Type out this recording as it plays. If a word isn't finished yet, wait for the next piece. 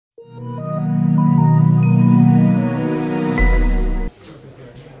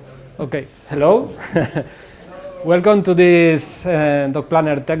Okay, hello. Welcome to this Doc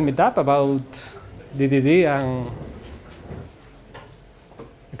Planner Tech Meetup about DDD and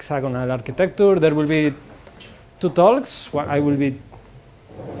Hexagonal Architecture. There will be two talks. I will be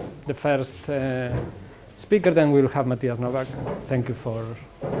the first speaker, then we'll have Matthias Novak. Thank you for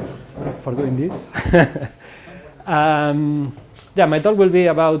doing this. Yeah, my talk will be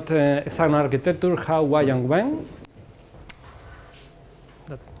about Hexagonal Architecture, how, why, and when.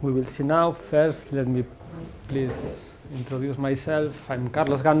 That we will see now. First, let me please introduce myself. I'm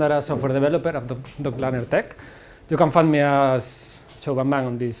Carlos Gandara, software developer at Doc Planner Tech. You can find me as Showman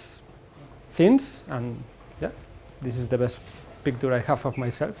on these things, and yeah, this is the best picture I have of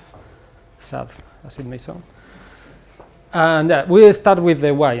myself, sad as it may sound. And we start with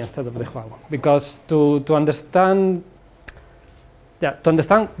the why instead of the how, because to understand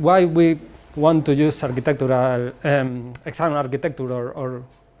why we want to use architectural hexagonal architecture or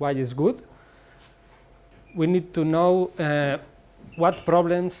why it's good, we need to know what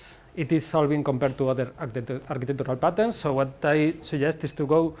problems it is solving compared to other architectural patterns. So what I suggest is to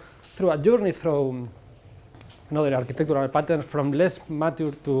go through a journey through another architectural pattern from less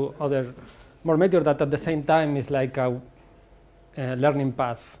mature to other more mature, that at the same time is like a learning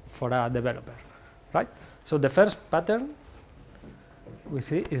path for a developer, right? So the first pattern we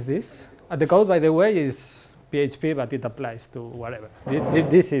see is this. The code, by the way, is PHP, but it applies to whatever.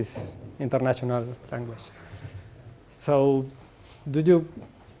 This is international language. So do you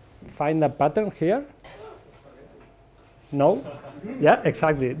find a pattern here? No? Yeah,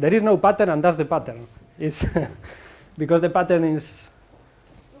 exactly. There is no pattern, and that's the pattern. It's because the pattern is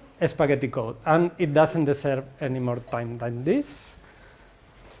spaghetti code, and it doesn't deserve any more time than this,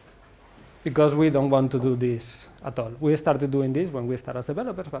 because we don't want to do this at all. We started doing this when we started as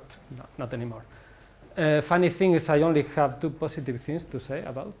developers, but no, not anymore. Funny thing is, I only have two positive things to say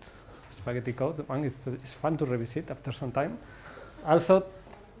about spaghetti code. One is that it's fun to revisit after some time. Also,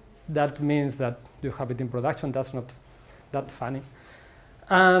 that means that you have it in production. That's not that funny.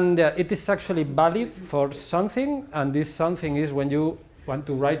 And it is actually valid for something, and this something is when you want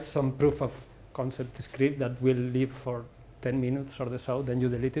to write some proof of concept script that will live for 10 minutes or so, then you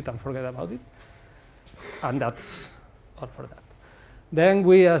delete it and forget about it. And that's all for that. Then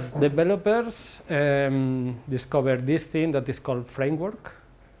we as developers discovered this thing that is called framework.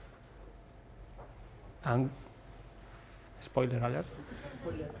 And spoiler alert.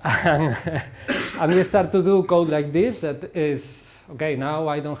 And we start to do code like this that is, okay, now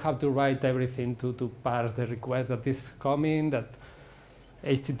I don't have to write everything to parse the request that is coming, that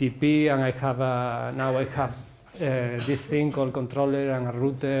HTTP, and I have now I have this thing called controller and a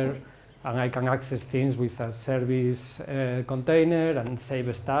router, and I can access things with a service container and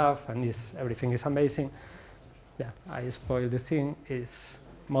save stuff, and everything is amazing. Yeah, I spoiled the thing. Is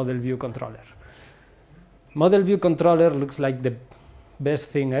model view controller. Model view controller looks like the best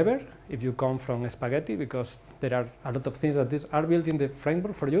thing ever if you come from spaghetti, because there are a lot of things that are built in the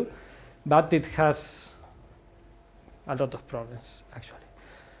framework for you, but it has a lot of problems actually.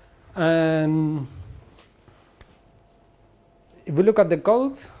 If we look at the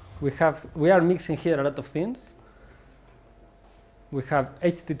code, we are mixing here a lot of things. We have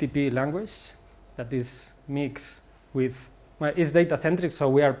HTTP language that is mixed with, well, it's data-centric, so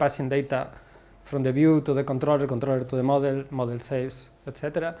we are passing data from the view to the controller, controller to the model saves,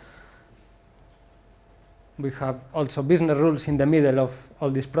 etc. We have also business rules in the middle of all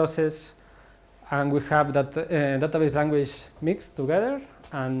this process, and we have that database language mixed together,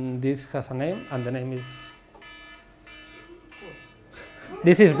 and this has a name, and the name is.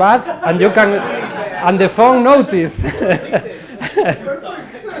 This is bad, and you can, and the phone notice.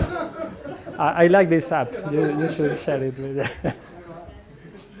 I like this app. You should share it with.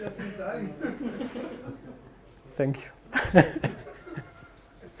 Thank you.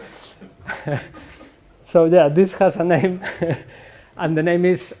 So yeah, this has a name, and the name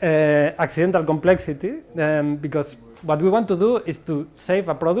is accidental complexity, because what we want to do is to save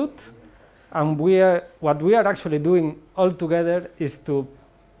a product. And what we are actually doing all together is to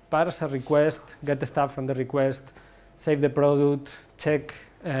parse a request, get the stuff from the request, save the product, check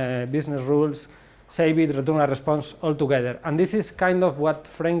business rules, save it, return a response all together. And this is kind of what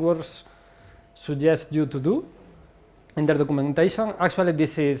frameworks suggest you to do in their documentation. Actually,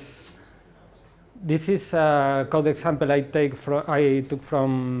 this is a code example I took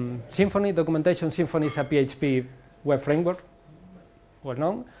from Symfony documentation. Symfony is a PHP web framework, well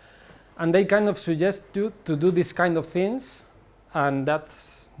known. And they kind of suggest you to do this kind of things, and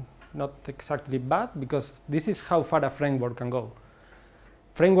that's not exactly bad, because this is how far a framework can go.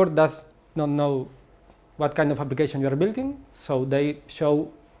 Framework does not know what kind of application you are building, so they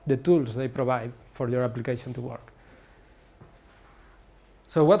show the tools they provide for your application to work.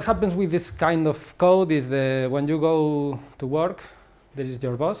 So what happens with this kind of code is when you go to work, there is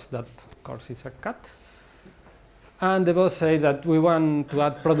your boss, that of course is a cat. And the boss says that we want to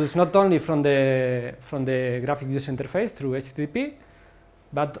add products not only from the graphic user interface through HTTP,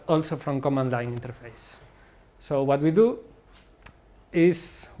 but also from command line interface. So what we do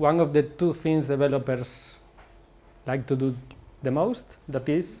is one of the two things developers like to do the most, that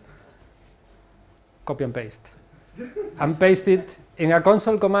is copy and paste. And paste it in a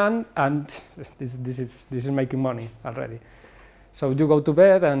console command, and this is making money already. So you go to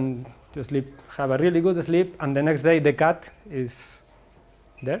bed and you sleep, have a really good sleep, and the next day the cat is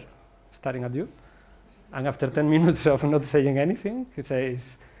there, staring at you. And after 10 minutes of not saying anything, he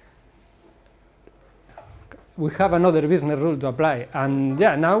says, we have another business rule to apply. And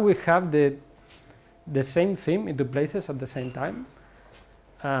yeah, now we have the same theme in two places at the same time.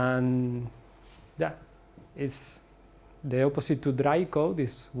 And yeah, it's the opposite to dry code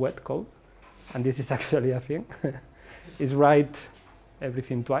is wet code. And this is actually a thing. Is write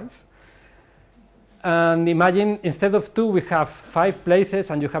everything twice. And imagine instead of 2, we have 5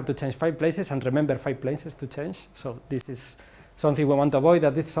 places, and you have to change 5 places and remember 5 places to change. So this is something we want to avoid.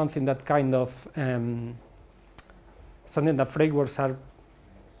 That is something that kind of something that frameworks are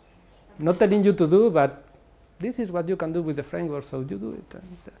not telling you to do, but this is what you can do with the framework, so you do it.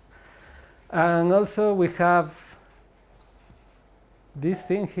 And also we have this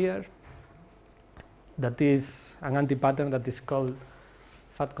thing here that is an anti-pattern that is called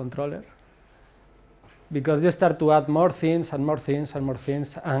fat controller, because you start to add more things and more things and more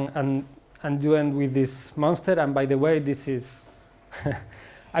things, and you end with this monster. And by the way, this is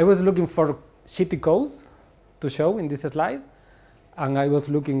I was looking for shitty code to show in this slide, and I was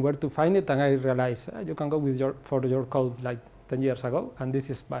looking where to find it, and I realized you can go with for your code like 10 years ago, and this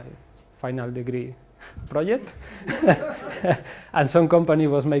is my final degree project. And some company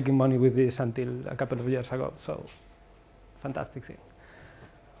was making money with this until a couple of years ago, so fantastic thing.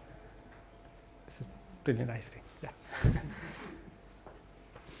 It's a really nice thing, yeah.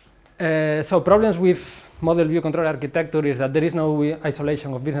 So problems with model view control architecture is that there is no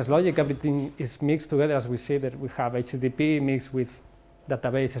isolation of business logic. Everything is mixed together, as we see that we have HTTP mixed with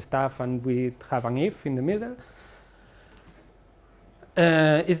database stuff, and we have an if in the middle.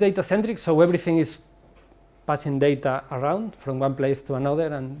 It's data-centric, so everything is passing data around from one place to another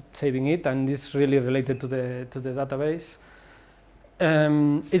and saving it, and it's really related to the database.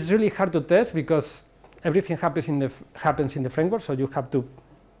 It's really hard to test because everything happens in the framework, so you have to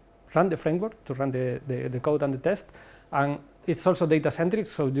run the framework to run the code and the test. And it's also data-centric,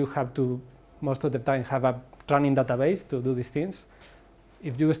 so you have to, most of the time, have a running database to do these things.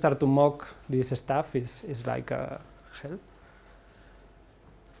 If you start to mock this stuff, it's like hell.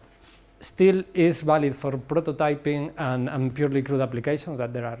 Still is valid for prototyping and purely crude applications,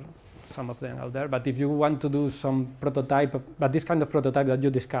 that there are some of them out there. But if you want to do some prototype, but this kind of prototype that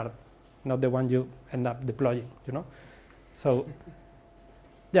you discard, not the one you end up deploying, you know? So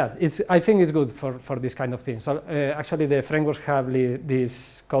yeah, I think it's good for this kind of thing. So actually the frameworks have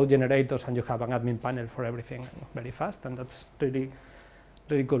these code generators, and you have an admin panel for everything very fast, and that's really,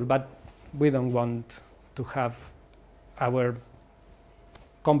 really cool. But we don't want to have our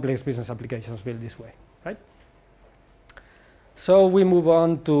complex business applications built this way, right? So we move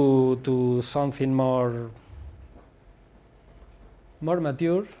on to something more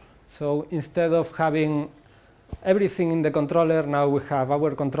mature. So instead of having everything in the controller, now we have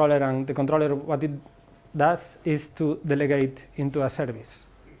our controller, and the controller, what it does is to delegate into a service,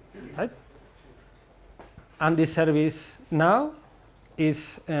 right? And this service now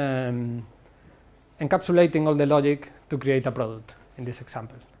is encapsulating all the logic to create a product in this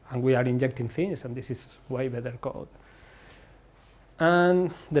example. And we are injecting things, and this is way better code.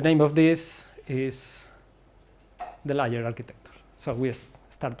 And the name of this is the layer architecture. So we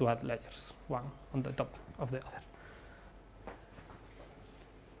start to add layers, one on the top of the other.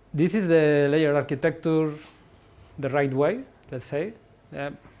 This is the layer architecture the right way, let's say,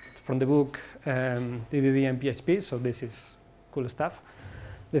 from the book DDD and PHP, so this is cool stuff.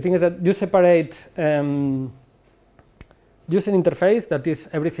 The thing is that you separate user interface, that is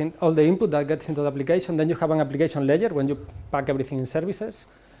everything, all the input that gets into the application. Then you have an application layer when you pack everything in services.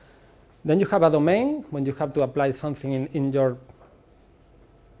 Then you have a domain when you have to apply something in your,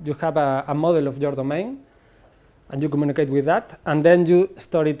 you have a model of your domain, and you communicate with that. And then you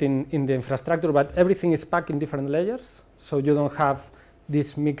store it in the infrastructure, but everything is packed in different layers, so you don't have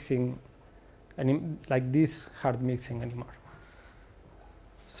this mixing, like this hard mixing anymore.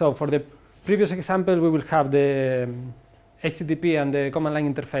 So for the previous example, we will have the HTTP and the command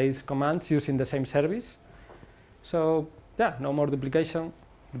line interface commands using the same service. So yeah, no more duplication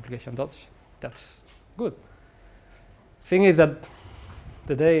dodge. That's good. Thing is that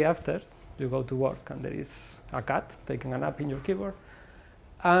the day after you go to work and there is a cat taking a nap in your keyboard,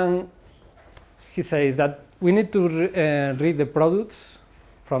 and he says that we need to read the products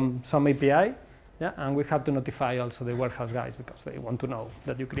from some API, yeah, and we have to notify also the warehouse guys because they want to know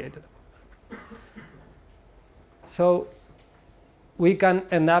that you created them. So we can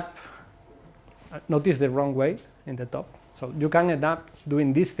end up, notice the wrong way in the top. So you can end up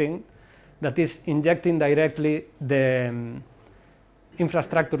doing this thing that is injecting directly the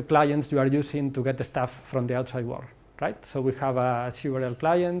infrastructure clients you are using to get stuff from the outside world, right? So we have a URL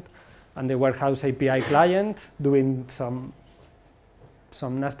client and the warehouse API client doing some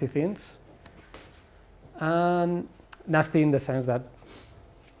nasty things. And nasty in the sense that,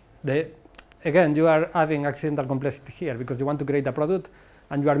 again, you are adding accidental complexity here because you want to create a product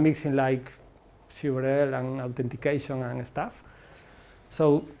and you are mixing like URL and authentication and stuff.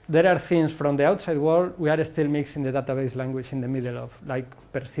 So there are things from the outside world. We are still mixing the database language in the middle of like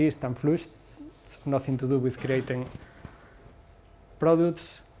persist and flush. It's nothing to do with creating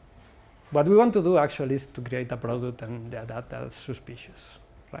products. What we want to do actually is to create a product, and that's suspicious,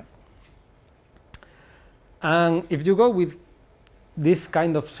 right? And if you go with this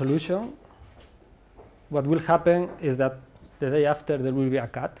kind of solution, what will happen is that the day after there will be a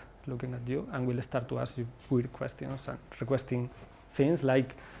cat looking at you and will start to ask you weird questions and requesting things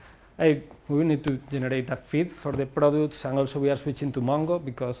like, hey, we need to generate a feed for the products, and also we are switching to Mongo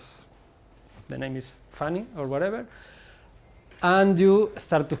because the name is funny or whatever. And you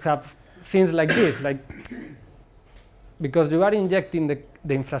start to have things like this, like because you are injecting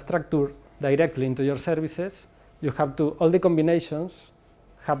the infrastructure directly into your services, you have to, all the combinations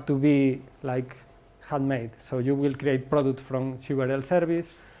have to be like handmade. So you will create product from URL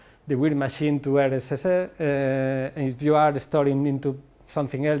service, the weird machine to RSS. If you are storing into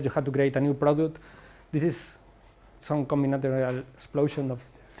something else, you have to create a new product. This is some combinatorial explosion of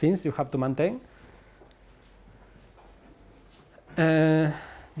things you have to maintain.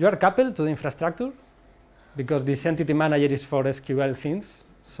 You are coupled to the infrastructure because this entity manager is for SQL things.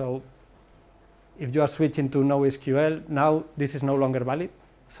 So if you are switching to NoSQL, now this is no longer valid.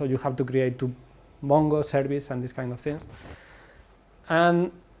 So you have to create to Mongo service and this kind of things.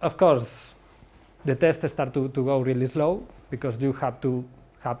 And of course, the tests start to go really slow because you have to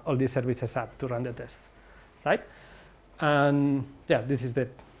have all these services up to run the test, right? And yeah, this is the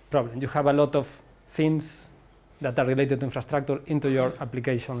problem. You have a lot of things that are related to infrastructure into your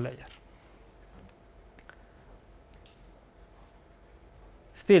application layer.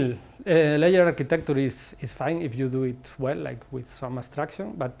 Still, layer architecture is fine if you do it well, like with some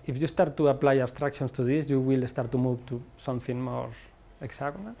abstraction, but if you start to apply abstractions to this, you will start to move to something more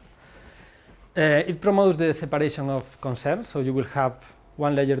hexagonal. It promotes the separation of concerns, so you will have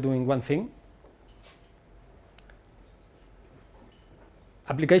one layer doing one thing.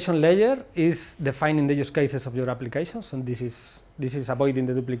 Application layer is defining the use cases of your applications, and this is avoiding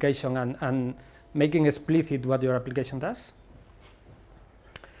the duplication and making explicit what your application does.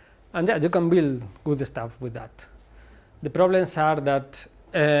 And yeah, you can build good stuff with that. The problems are that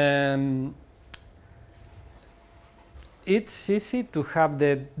it's easy to have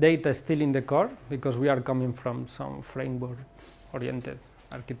the data still in the core because we are coming from some framework-oriented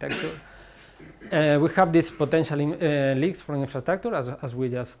architecture. We have these potential leaks from infrastructure, as we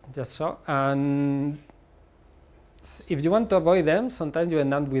just saw. And if you want to avoid them, sometimes you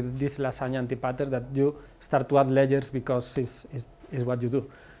end up with this lasagna anti-pattern that you start to add layers because is what you do.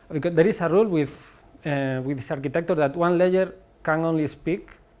 Because there is a rule with this architecture that one layer can only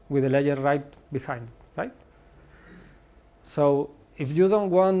speak with the layer right behind, right? So if you don't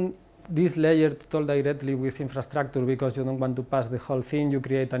want this layer to talk directly with infrastructure because you don't want to pass the whole thing, you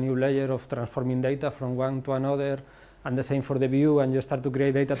create a new layer of transforming data from one to another, and the same for the view, and you start to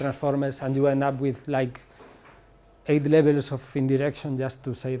create data transformers, and you end up with like 8 levels of indirection just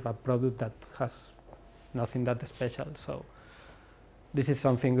to save a product that has nothing that special. So this is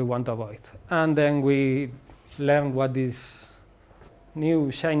something we want to avoid. And then we learn what this new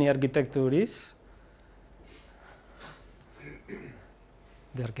shiny architecture is.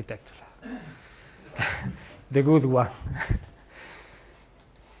 The architecture, the good one.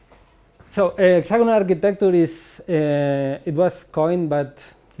 So hexagonal architecture is, it was coined, but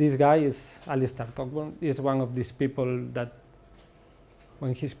this guy is Alistair Cockburn, is one of these people that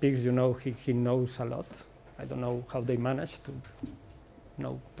when he speaks, you know, he knows a lot. I don't know how they manage to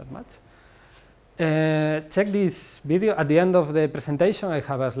know that much. Check this video. At the end of the presentation, I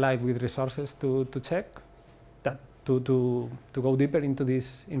have a slide with resources to check that to go deeper into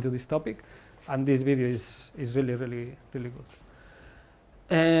this topic, and this video is really good.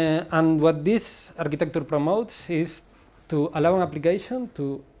 And what this architecture promotes is to allow an application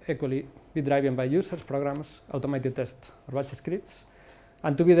to equally be driven by users, programs, automated tests, or batch scripts,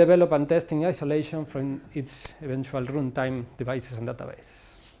 and to be developed and tested in isolation from its eventual runtime devices and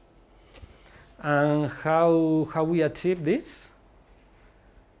databases. And how we achieve this?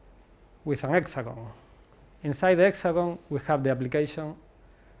 With an hexagon. Inside the hexagon, we have the application.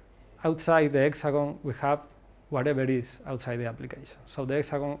 Outside the hexagon, we have whatever is outside the application. So the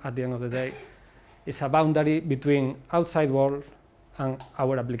hexagon, at the end of the day, is a boundary between outside world and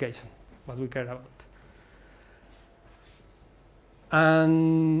our application, what we care about.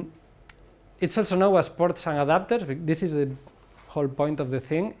 And it's also known as ports and adapters. This is the whole point of the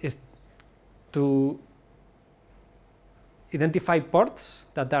thing, is to identify ports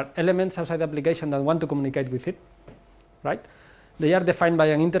that are elements outside the application that want to communicate with it, right? They are defined by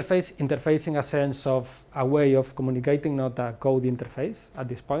an interface. Interface in a sense of a way of communicating, not a code interface at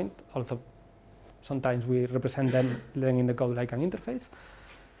this point, although sometimes we represent them then in the code like an interface.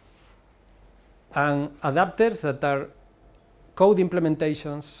 And adapters that are code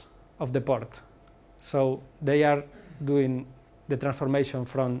implementations of the port. So they are doing the transformation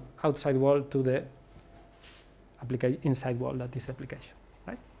from outside world to the inside world, that is the application,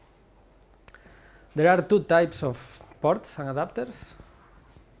 right? There are two types of ports and adapters.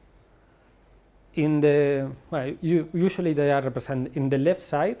 In the, well, usually they are represented in the left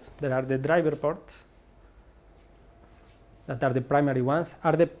side. There are the driver ports that are the primary ones,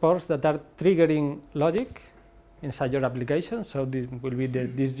 are the ports that are triggering logic inside your application. So this will be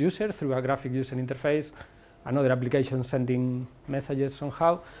this user through a graphic user interface, another application sending messages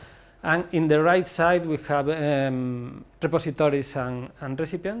somehow. And in the right side, we have repositories and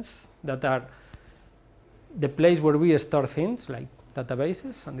recipients that are the place where we store things like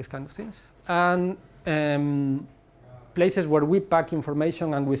databases and these kind of things, and places where we pack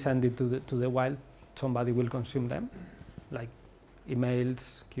information and we send it to the wild. Somebody will consume them, like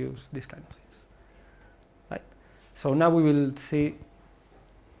emails, queues, these kind of things, right? So now we will see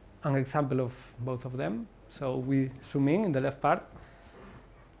an example of both of them. So we zoom in the left part,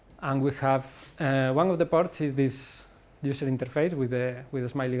 and we have one of the ports is this user interface with a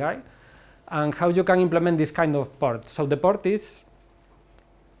smiley guy, and how you can implement this kind of port. So the port is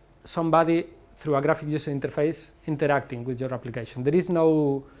somebody through a graphic user interface interacting with your application. There is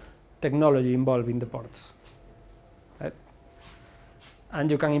no technology involved in the ports, right?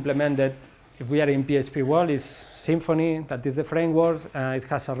 And you can implement that. If we are in PHP world, it's Symfony, that is the framework. It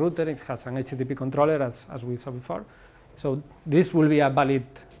has a router, it has an HTTP controller, as we saw before. So this will be a valid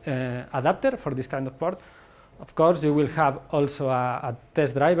adapter for this kind of port. Of course, you will have also a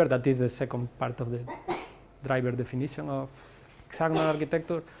test driver, that is the second part of the driver definition of hexagonal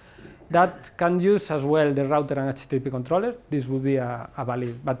architecture, that can use as well the router and HTTP controller. This will be a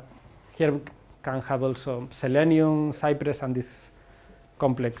valid, but here we can have also Selenium, Cypress, and this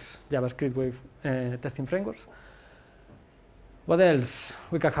complex JavaScript with testing frameworks. What else?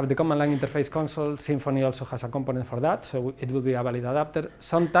 We can have the command line interface console. Symfony also has a component for that, so it will be a valid adapter.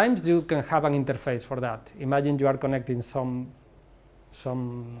 Sometimes you can have an interface for that. Imagine you are connecting some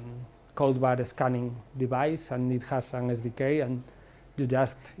code bar scanning device, and it has an SDK, and you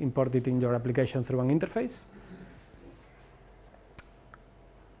just import it in your application through an interface.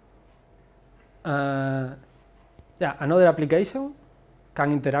 Yeah, another application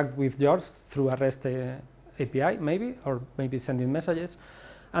can interact with yours through a REST API, maybe, or maybe sending messages.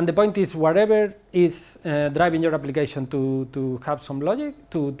 And the point is, whatever is driving your application to have some logic,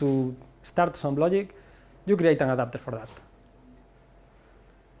 to start some logic, you create an adapter for that.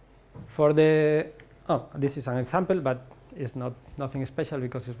 For the, this is an example, but it's nothing special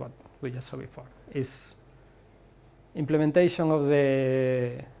because it's what we just saw before. It's implementation of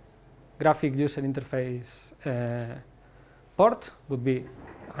the graphic user interface port would be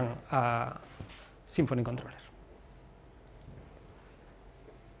a Symfony controller.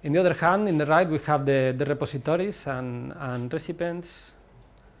 On the other hand, in the right, we have the repositories and recipients.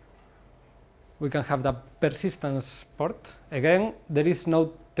 We can have the persistence port. Again, there is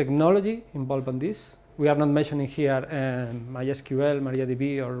no technology involved in this. We are not mentioning here MySQL,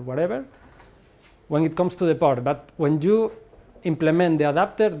 MariaDB, or whatever when it comes to the port. But when you implement the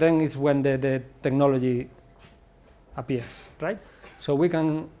adapter, then is when the technology appears, right? So we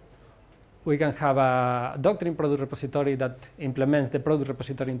can have a doctrine product repository that implements the product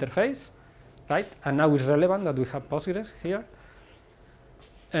repository interface, right? And now it's relevant that we have Postgres here.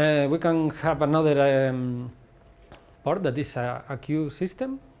 We can have another port that is a queue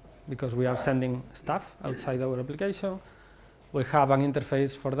system because we are sending stuff outside our application. We have an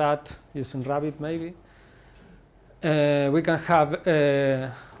interface for that using Rabbit, maybe. We can have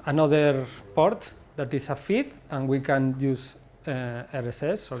another port that is a feed, and we can use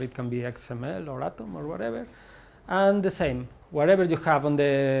RSS, or it can be XML or Atom or whatever. And the same, whatever you have on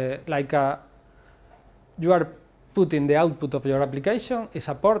the, you are putting the output of your application is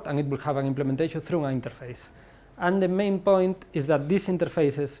a port, and it will have an implementation through an interface. And the main point is that these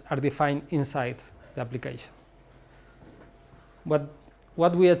interfaces are defined inside the application.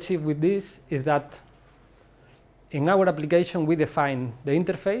 What we achieve with this is that in our application, we define the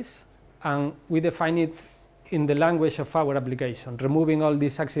interface, and we define it in the language of our application, removing all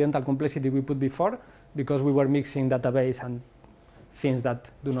this accidental complexity we put before, because we were mixing database and things that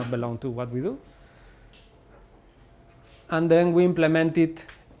do not belong to what we do. And then we implement it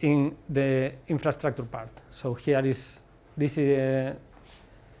in the infrastructure part. So here is, this is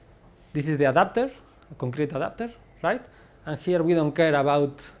the adapter, a concrete adapter, right? And here we don't care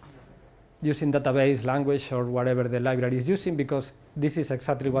about using database language or whatever the library is using, because this is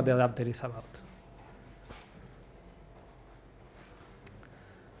exactly what the adapter is about.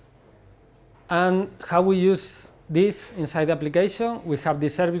 And how we use this inside the application, we have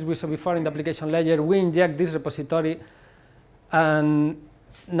this service we saw before in the application layer. We inject this repository, and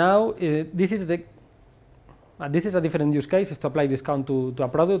now this is a different use case. Is to apply discount to a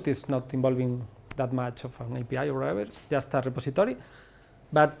product. It's not involving that much of an API or whatever, just a repository.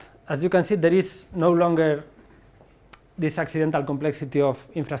 But as you can see, there is no longer this accidental complexity of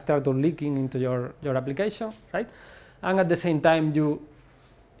infrastructure leaking into your application, right? And at the same time, you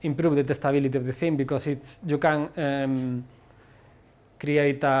improve the testability of the thing, because you can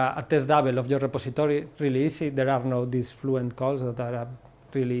create a test double of your repository really easy. There are no these fluent calls that are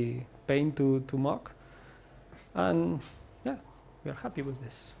really pain to mock. And yeah, we are happy with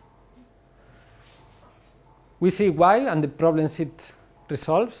this. We see why and the problems it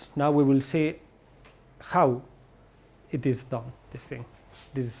resolves. Now we will see how it is done, this thing.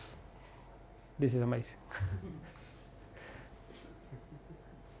 This is amazing.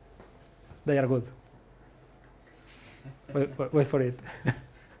 They are good. Wait for it.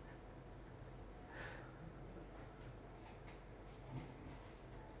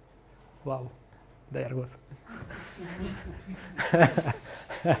 Wow, they are good.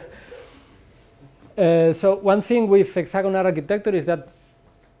 So one thing with hexagonal architecture is that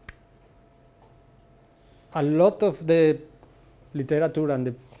a lot of the literature and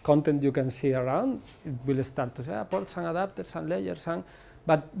the content you can see around, it will start to say ports and adapters and layers,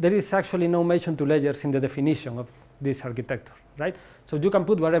 but there is actually no mention to layers in the definition of this architecture, right? So you can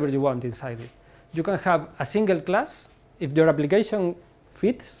put whatever you want inside it. You can have a single class. If your application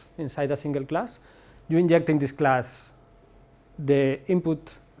fits inside a single class, you inject in this class the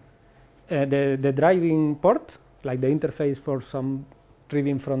input, the driving port, like the interface for some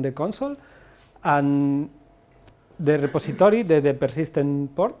reading from the console, and the repository, the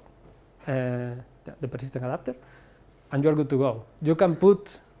persistent port, the persistent adapter, and you're good to go. You can put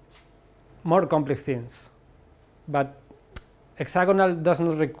more complex things, but hexagonal does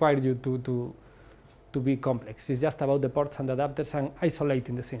not require you to be complex. It's just about the ports and the adapters and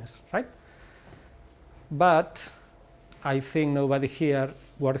isolating the things, right? But I think nobody here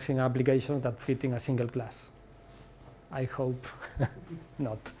works in applications that fit in a single class. I hope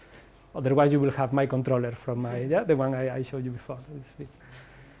not. Otherwise, you will have my controller from the one I showed you before.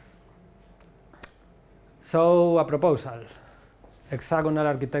 So a proposal, hexagonal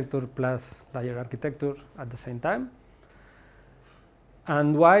architecture plus layer architecture at the same time.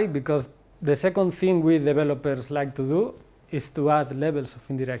 And why? Because the second thing we developers like to do is to add levels of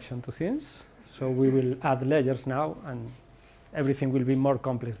indirection to things. So we will add layers now, and everything will be more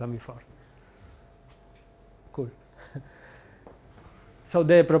complex than before. Cool. So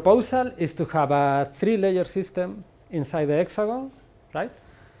the proposal is to have a 3-layer system inside the hexagon, right?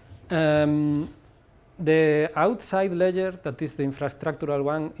 The outside layer, that is the infrastructural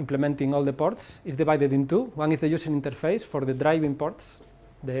one implementing all the ports, is divided in two. One is the user interface for the driving ports,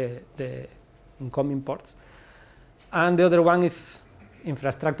 the incoming ports, and the other one is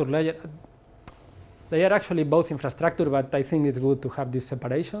infrastructure layer. They are actually both infrastructure, but I think it's good to have this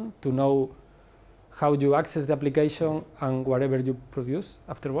separation to know how you access the application and whatever you produce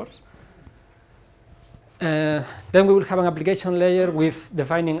afterwards. Then we will have an application layer with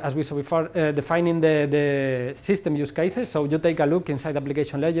defining, as we saw before, defining the system use cases. So you take a look inside the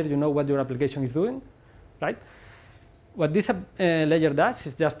application layer, you know what your application is doing, right? What this layer does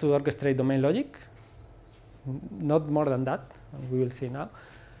is just to orchestrate domain logic, not more than that, we will see now.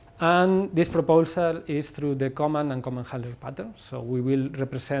 And this proposal is through the command and command handler pattern. So we will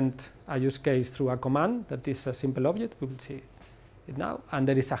represent a use case through a command that is a simple object. We will see it now. And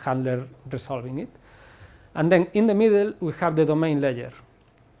there is a handler resolving it. And then in the middle, we have the domain layer.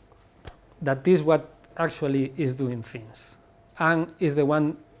 That is what actually is doing things. And is the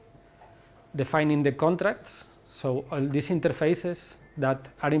one defining the contracts. So all these interfaces that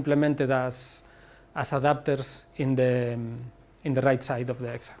are implemented as adapters in the right side of the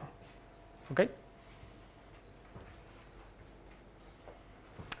hexagon. Okay?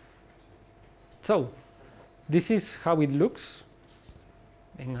 So this is how it looks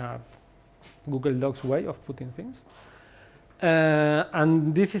in a Google Docs way of putting things.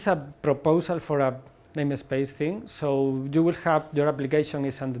 And this is a proposal for a namespace thing. So you will have your application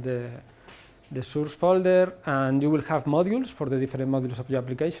is under the source folder, and you will have modules for the different modules of your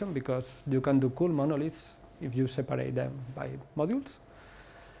application, because you can do cool monoliths if you separate them by modules.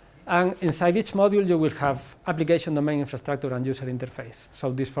 And inside each module, you will have application, domain, infrastructure, and user interface.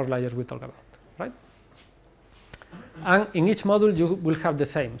 So these 4 layers we talk about, right? And in each module, you will have the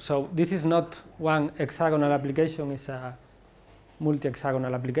same. So this is not one hexagonal application, it's a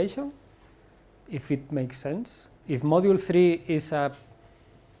multi-hexagonal application, if it makes sense. If module 3 is a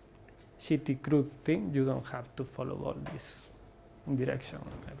shitty, crude thing, you don't have to follow all this direction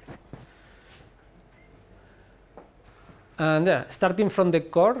and everything. And yeah, starting from the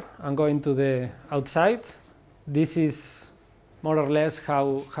core and going to the outside, this is more or less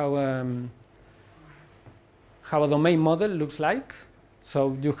how a domain model looks like.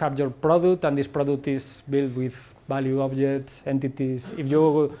 So you have your product, and this product is built with value objects, entities. If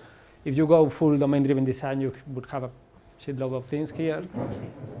you go full domain-driven design, you would have a shitload of things here.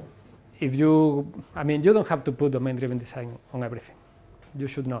 If you, I mean, you don't have to put domain-driven design on everything. You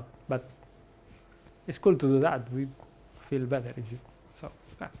should not, but it's cool to do that. We feel better if you, so.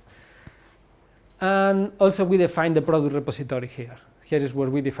 Yeah. And also we define the product repository here. Here is where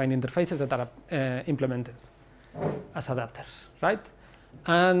we define interfaces that are implemented as adapters, right?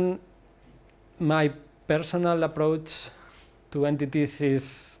 And my personal approach to entities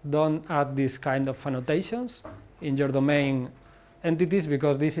is don't add this kind of annotations in your domain entities,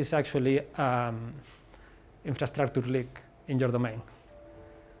 because this is actually infrastructure leak in your domain.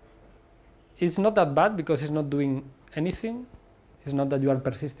 It's not that bad because it's not doing anything. It's not that you are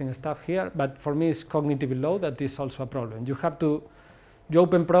persisting stuff here, but for me it's cognitive load that is also a problem. You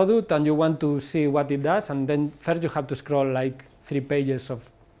open product and you want to see what it does, and then first you have to scroll like 3 pages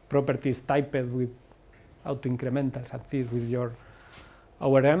of properties typed with auto-incrementals and things with your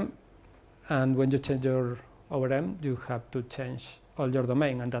ORM. And when you change your ORM, you have to change all your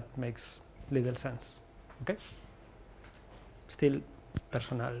domain, and that makes little sense. Okay? Still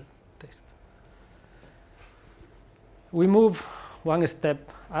personal taste. We move one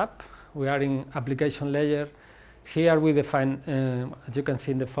step up. We are in application layer. Here we define, as you can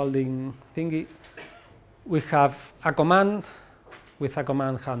see in the folding thingy, we have a command with a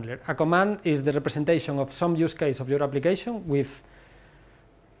command handler. A command is the representation of some use case of your application with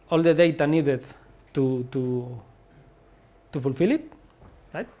all the data needed to fulfill it,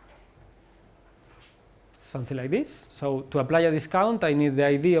 right? Something like this. So to apply a discount, I need the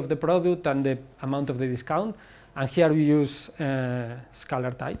ID of the product and the amount of the discount. And here we use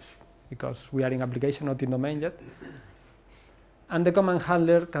scalar types, because we are in application, not in domain yet. And the command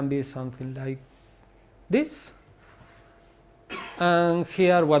handler can be something like this. And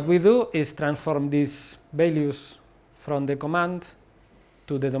here what we do is transform these values from the command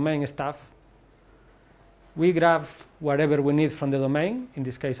to the domain stuff. We grab whatever we need from the domain, in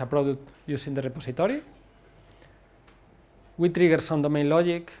this case a product using the repository. We trigger some domain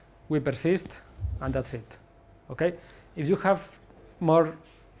logic, we persist, and that's it. Okay? If you have more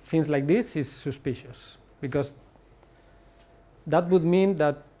things like this, it's suspicious, because that would mean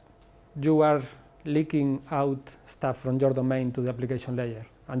that you are leaking out stuff from your domain to the application layer,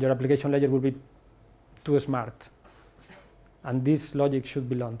 and your application layer will be too smart. And this logic should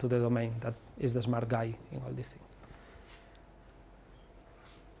belong to the domain that is the smart guy in all these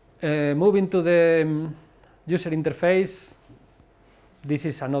things. Moving to the user interface, this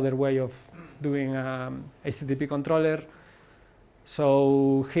is another way of doing HTTP controller.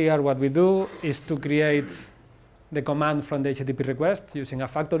 So here what we do is to create the command from the HTTP request using a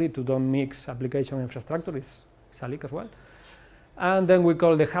factory to don't mix application infrastructure. It's a leak as well. And then we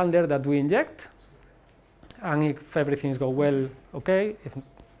call the handler that we inject. And if everything goes well, okay. If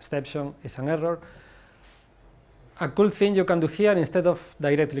exception is an error. A cool thing you can do here, instead of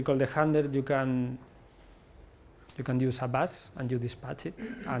directly call the handler, you can use a bus and you dispatch it,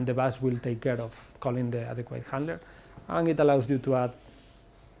 and the bus will take care of calling the adequate handler. And it allows you to add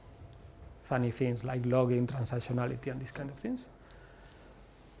funny things like logging, transactionality, and these kind of things.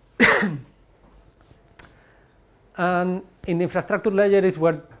 And in the infrastructure layer is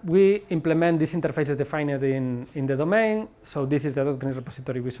where we implement these interfaces defined in the domain. So this is the .NET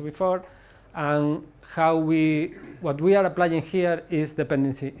repository we saw before. And what we are applying here is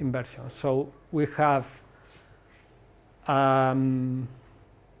dependency inversion. So we have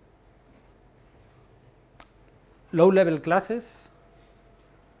low-level classes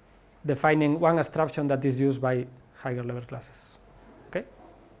defining one abstraction that is used by higher-level classes. Okay,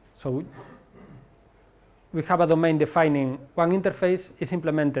 so we have a domain defining one interface is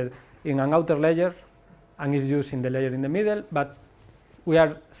implemented in an outer layer and is used in the layer in the middle, but we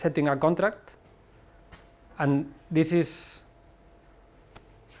are setting a contract, and this is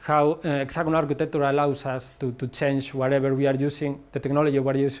how Hexagonal Architecture allows us to change whatever we are using, the technology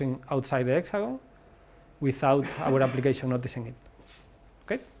we are using outside the hexagon, without our application noticing it.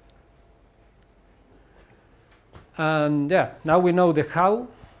 Okay? And yeah, now we know the how,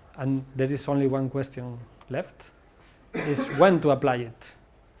 and there is only one question left, is when to apply it.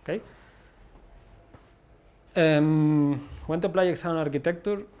 Okay? When to apply Hexagonal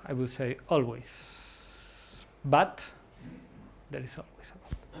Architecture, I would say always. But there is always a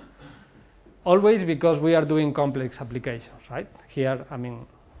but. Always, because we are doing complex applications, right? Here, I mean,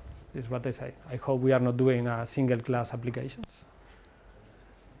 this is what I say. I hope we are not doing a single class applications.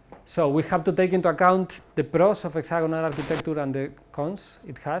 So we have to take into account the pros of Hexagonal Architecture and the cons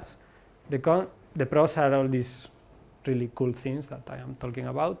it has. The pros are all these really cool things that I am talking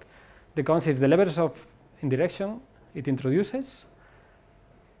about. The cons is the levels of indirection it introduces.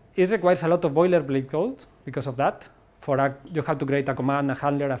 It requires a lot of boilerplate code because of that. You have to create a command, a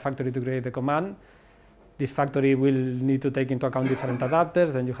handler, a factory to create the command. This factory will need to take into account different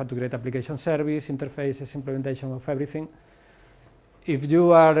adapters. Then you have to create application service, interfaces, implementation of everything. If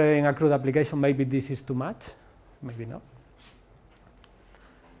you are in a crude application, maybe this is too much, maybe not.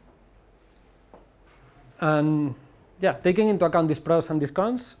 And yeah, taking into account these pros and these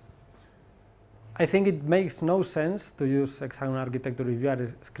cons, I think it makes no sense to use Hexagonal Architecture if you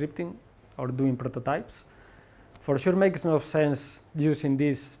are scripting or doing prototypes. For sure makes no sense using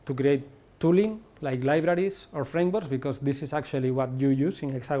this to create tooling like libraries or frameworks, because this is actually what you use in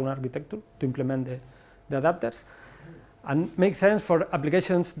Hexagonal Architecture to implement the adapters. And makes sense for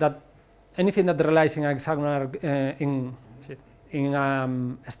applications that anything that relies in hexagonal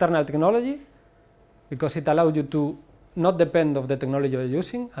external technology, because it allows you to not depend on the technology you're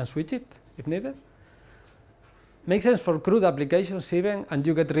using and switch it if needed. Makes sense for crude applications even, and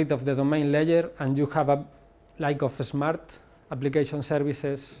you get rid of the domain layer and you have a like of smart application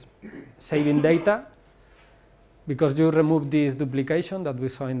services saving data, because you remove this duplication that we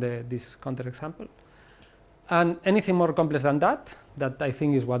saw in this counter example. And anything more complex than that I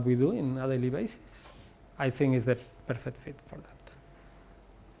think is what we do on a daily basis, I think is the perfect fit for that.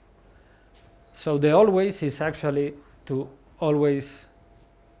 So the always is actually to always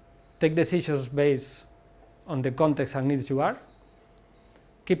take decisions based on the context and needs you are.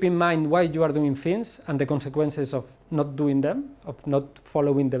 Keep in mind why you are doing things and the consequences of not doing them, of not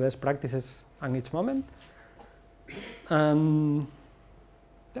following the best practices at each moment. Yeah,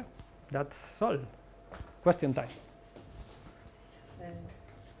 that's all. Question time.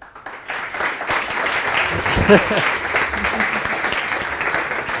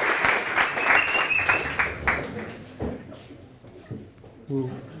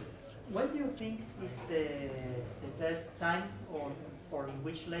 When do you think is the best time or in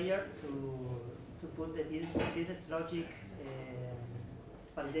which layer to put the business logic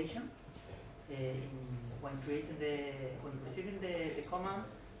validation when receiving the command,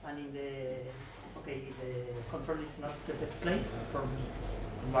 and in the control is not the best place for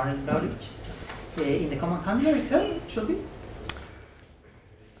learning knowledge. In the command handler itself should be?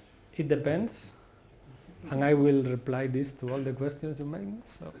 It depends, and I will reply this to all the questions you make.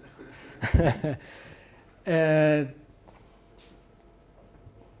 So,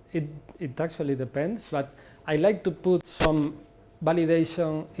 it actually depends, but I like to put some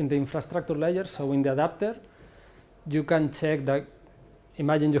validation in the infrastructure layer. So in the adapter, you can check that.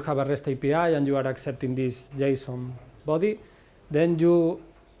 Imagine you have a REST API and you are accepting this JSON body. Then you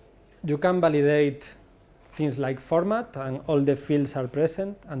can validate things like format and all the fields are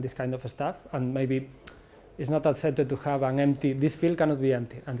present and this kind of stuff. And maybe it's not accepted to have an empty, this field cannot be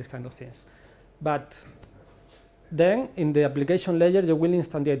empty and this kind of things. But then in the application layer, you will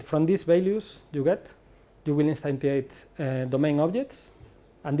instantiate from these values you will instantiate domain objects.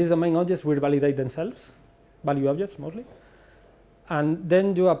 And these domain objects will validate themselves, value objects mostly. And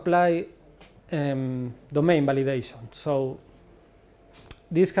then you apply domain validation. So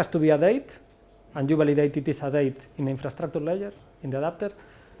this has to be a date, and you validate it is a date in the infrastructure layer, in the adapter.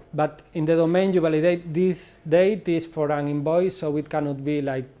 But in the domain, you validate this date is for an invoice, so it cannot be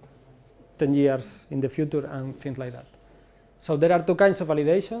like 10 years in the future and things like that. So there are two kinds of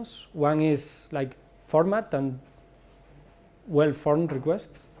validations. One is like format and well-formed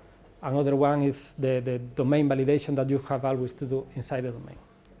requests. Another one is the domain validation that you have always to do inside the domain.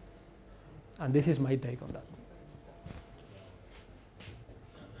 And this is my take on that.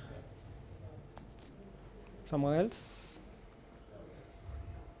 Someone else?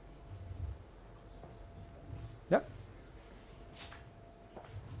 Yeah.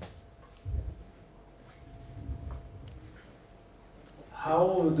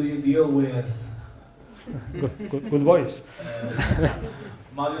 How do you deal with good voice.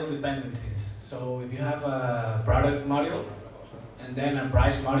 module dependencies? So if you have a product module and then a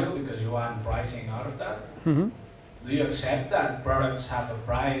price module because you want pricing out of that, Mm-hmm. do you accept that products have a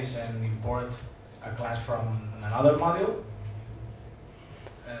price and import a class from another module?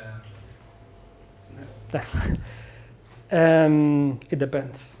 It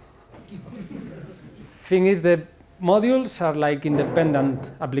depends. Thing is, the modules are like independent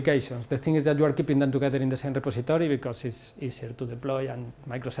applications. The thing is that you are keeping them together in the same repository because it's easier to deploy and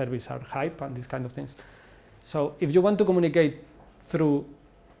microservices are hype and these kind of things. So if you want to communicate through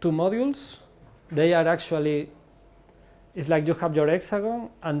two modules, they are actually, it's like you have your hexagon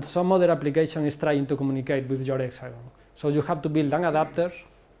and some other application is trying to communicate with your hexagon. So you have to build an adapter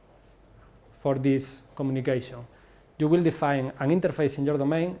for this communication. You will define an interface in your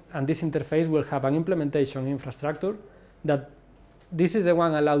domain, and this interface will have an implementation infrastructure that this is the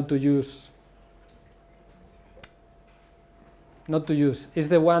one allowed to use, not to use, is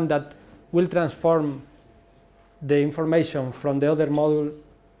the one that will transform the information from the other module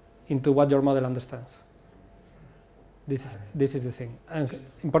into what your model understands. This is the thing. And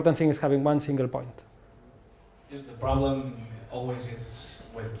important thing is having one single point. Is the problem always is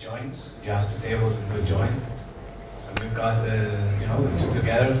with joins? You have two tables and do a join. So we've got the two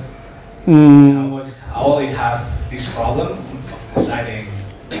together. I always have this problem of deciding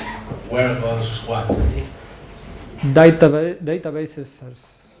where goes what. Databases are,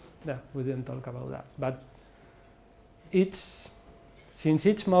 yeah, we didn't talk about that. But since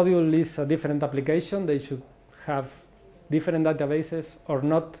each module is a different application, they should have different databases or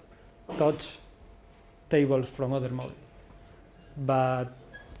not touch tables from other modules. But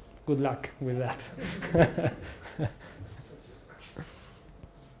good luck with that.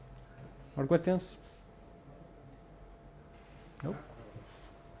 More questions? No?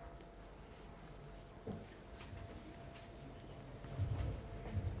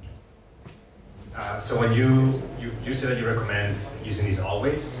 So when you said that you recommend using these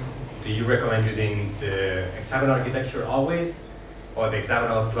always, do you recommend using the Hexagonal architecture always, or the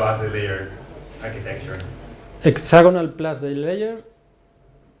Hexagonal plus the layer architecture? Hexagonal plus the layer,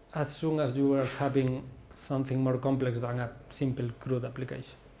 as soon as you are having something more complex than a simple CRUD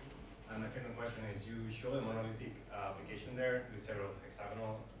application. And my second question is, you show a monolithic application there with several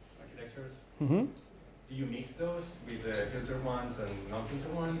hexagonal architectures. Mm-hmm. Do you mix those with the filtered ones and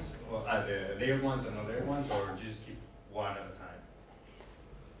non-filtered ones, or the layered ones and non-layered ones, or do you just keep one at a time?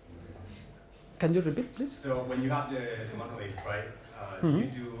 Can you repeat, please? So when you have the monolith, right? Mm-hmm. You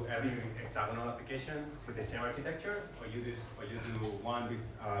do every hexagonal application with the same architecture, or you do one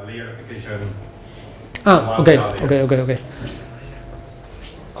with layered application? Okay.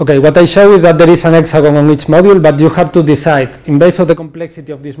 Okay, what I show is that there is an hexagon on each module, but you have to decide, in base of the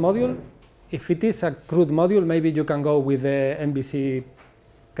complexity of this module, if it is a CRUD module, maybe you can go with the MVC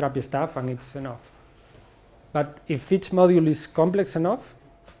crappy stuff and it's enough. But if each module is complex enough,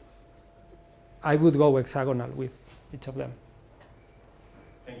 I would go hexagonal with each of them.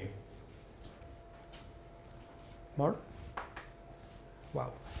 Thank you. More?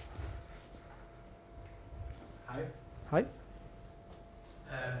 Wow. Hi. Hi.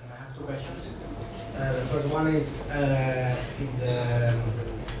 I have two questions. The first one is in the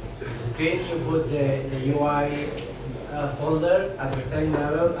screen you put the UI folder at the same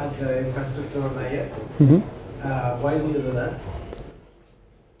level at the infrastructure layer. Mm-hmm. Why do you do that?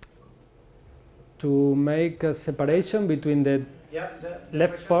 To make a separation between the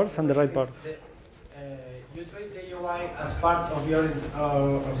left parts and the right parts. You treat the UI as part of your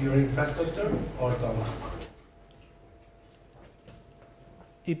infrastructure or not?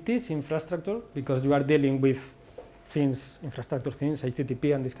 It is infrastructure because you are dealing with things, infrastructure things,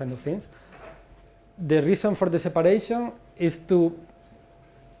 HTTP and these kind of things. The reason for the separation is to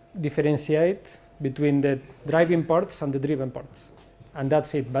differentiate between the driving parts and the driven parts. And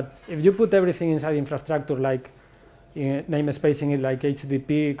that's it. But if you put everything inside infrastructure like namespacing it like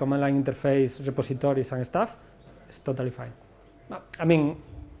HTTP, command line interface, repositories and stuff, it's totally fine. I mean,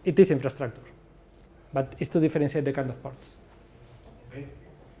 it is infrastructure, but it's to differentiate the kind of parts. Okay.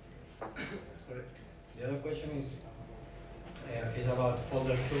 Sorry. The other question is about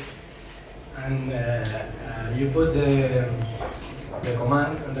folders too. And you put the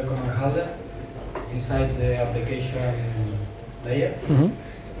command and the command handler inside the application layer. Mm-hmm.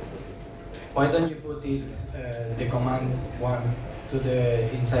 Why don't you put it the command one to the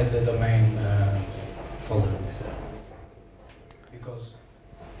inside the domain folder? Because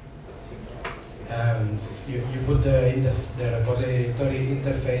you put the repository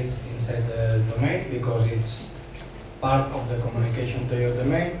interface inside the domain because it's part of the communication to your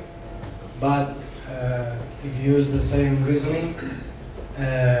domain. But if you use the same reasoning,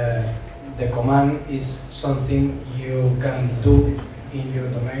 the command is something you can do in your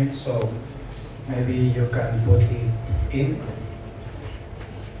domain, so maybe you can put it in.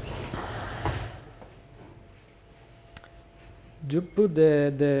 You put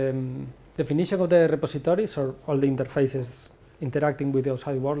the definition of the repositories or all the interfaces interacting with the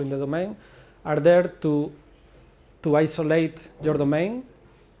outside world in the domain are there to isolate your domain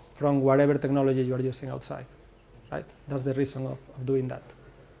from whatever technology you are using outside, right? That's the reason of doing that.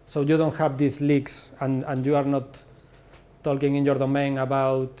 So you don't have these leaks and you are not talking in your domain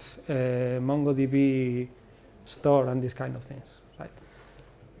about MongoDB store and these kind of things, right?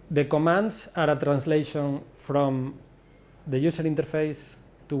 The commands are a translation from the user interface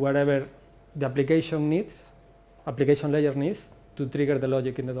to whatever the application layer needs to trigger the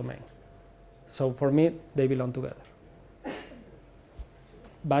logic in the domain. So for me, they belong together.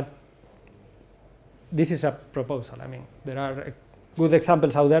 But this is a proposal. I mean, there are good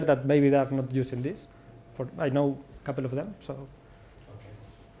examples out there that maybe they are not using this. I know a couple of them, so Okay,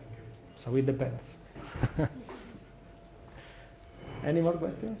 thank you. so it depends. Any more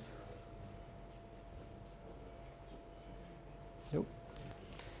questions? No.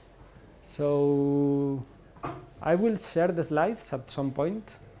 So I will share the slides at some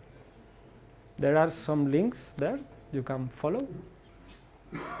point. There are some links there you can follow.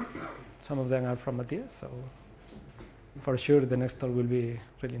 Some of them are from Matthias, so for sure the next talk will be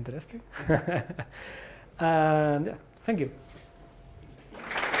really interesting. And yeah, thank you.